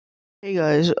Hey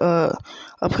guys,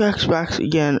 Upcracks back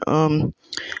again.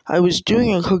 I was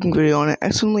doing a cooking video and I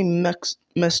accidentally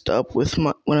messed up with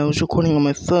when I was recording on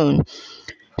my phone.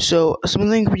 So some of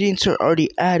the ingredients are already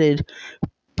added,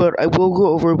 but I will go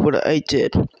over what I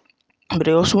did. But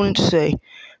I also wanted to say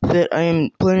that I am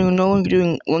planning on no longer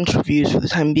doing lunch reviews for the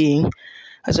time being,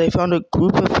 as I found a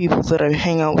group of people that I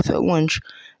hang out with at lunch.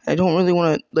 I don't really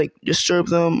want to disturb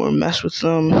them or mess with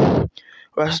them,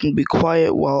 or ask them to be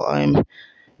quiet while I'm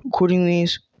recording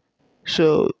these.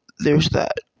 So there's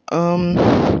that. I'm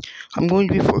going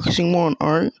to be focusing more on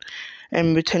art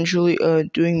and potentially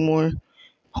doing more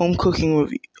home cooking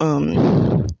review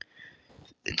and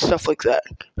stuff like that.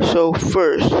 So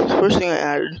the first thing I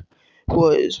added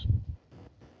was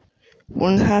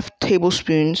 1.5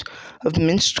 tablespoons of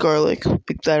minced garlic,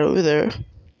 like that over there.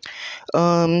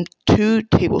 2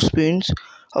 tablespoons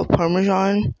of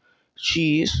Parmesan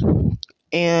cheese,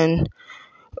 and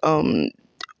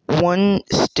 1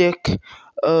 stick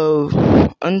of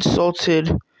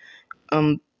unsalted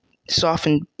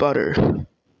softened butter.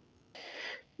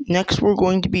 Next, we're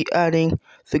going to be adding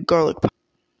the garlic powder.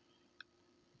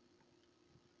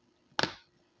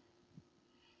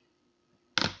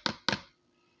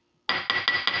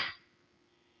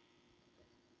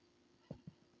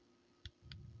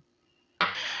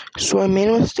 So I made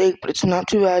a mistake, but it's not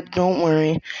too bad, don't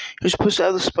worry. You're supposed to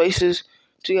add the spices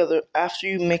together after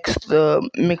you mix the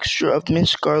mixture of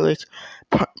minced garlic,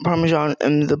 Parmesan,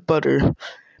 and the butter,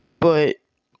 but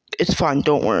it's fine,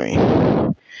 don't worry.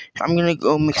 I'm gonna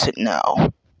go mix it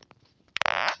now.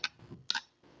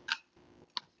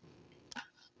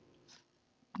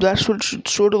 That's what it should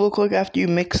sort of look like after you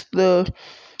mix the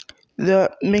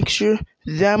mixture.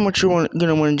 Then what you're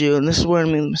gonna want to do, and this is where I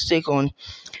made a mistake on,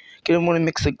 you're gonna want to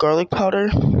mix the garlic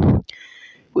powder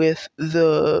with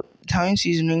the Italian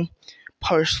seasoning,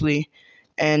 parsley,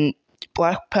 and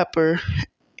black pepper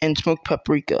and smoked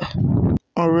paprika.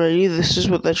 Alrighty, this is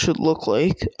what that should look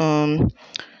like. Then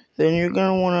you're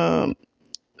gonna wanna.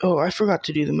 Oh, I forgot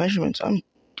to do the measurements. I'm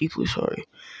deeply sorry.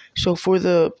 So for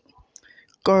the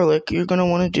garlic, you're gonna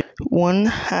want to do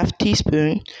 1/2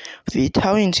 teaspoon. For the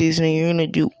Italian seasoning, you're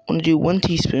gonna want to do 1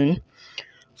 teaspoon.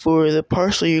 For the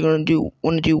parsley, you're gonna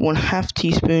want to do 1/2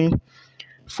 teaspoon.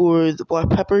 For the black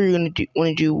pepper, you're gonna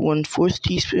want to do 1/4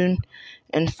 teaspoon,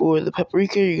 and for the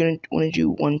paprika, you're gonna want to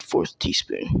do 1/4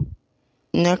 teaspoon.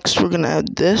 Next, we're gonna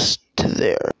add this to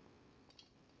there.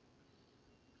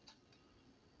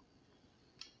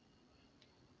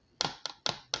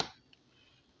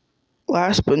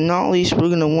 Last but not least, we're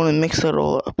gonna want to mix that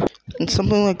all up, and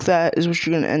something like that is what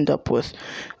you're gonna end up with.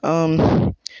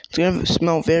 It's gonna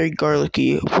smell very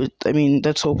garlicky.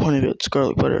 That's the whole point of it. It's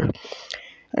garlic butter.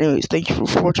 Anyways, thank you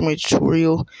for watching my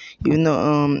tutorial. Even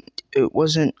though it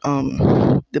wasn't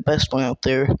the best one out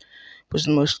there, it was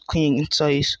the most clean and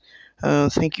concise.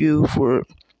 Thank you for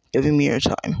giving me your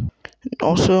time. And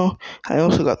also, I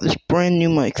also got this brand new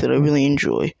mic that I really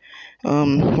enjoy.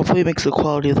 Hopefully it makes the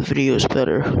quality of the videos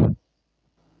better.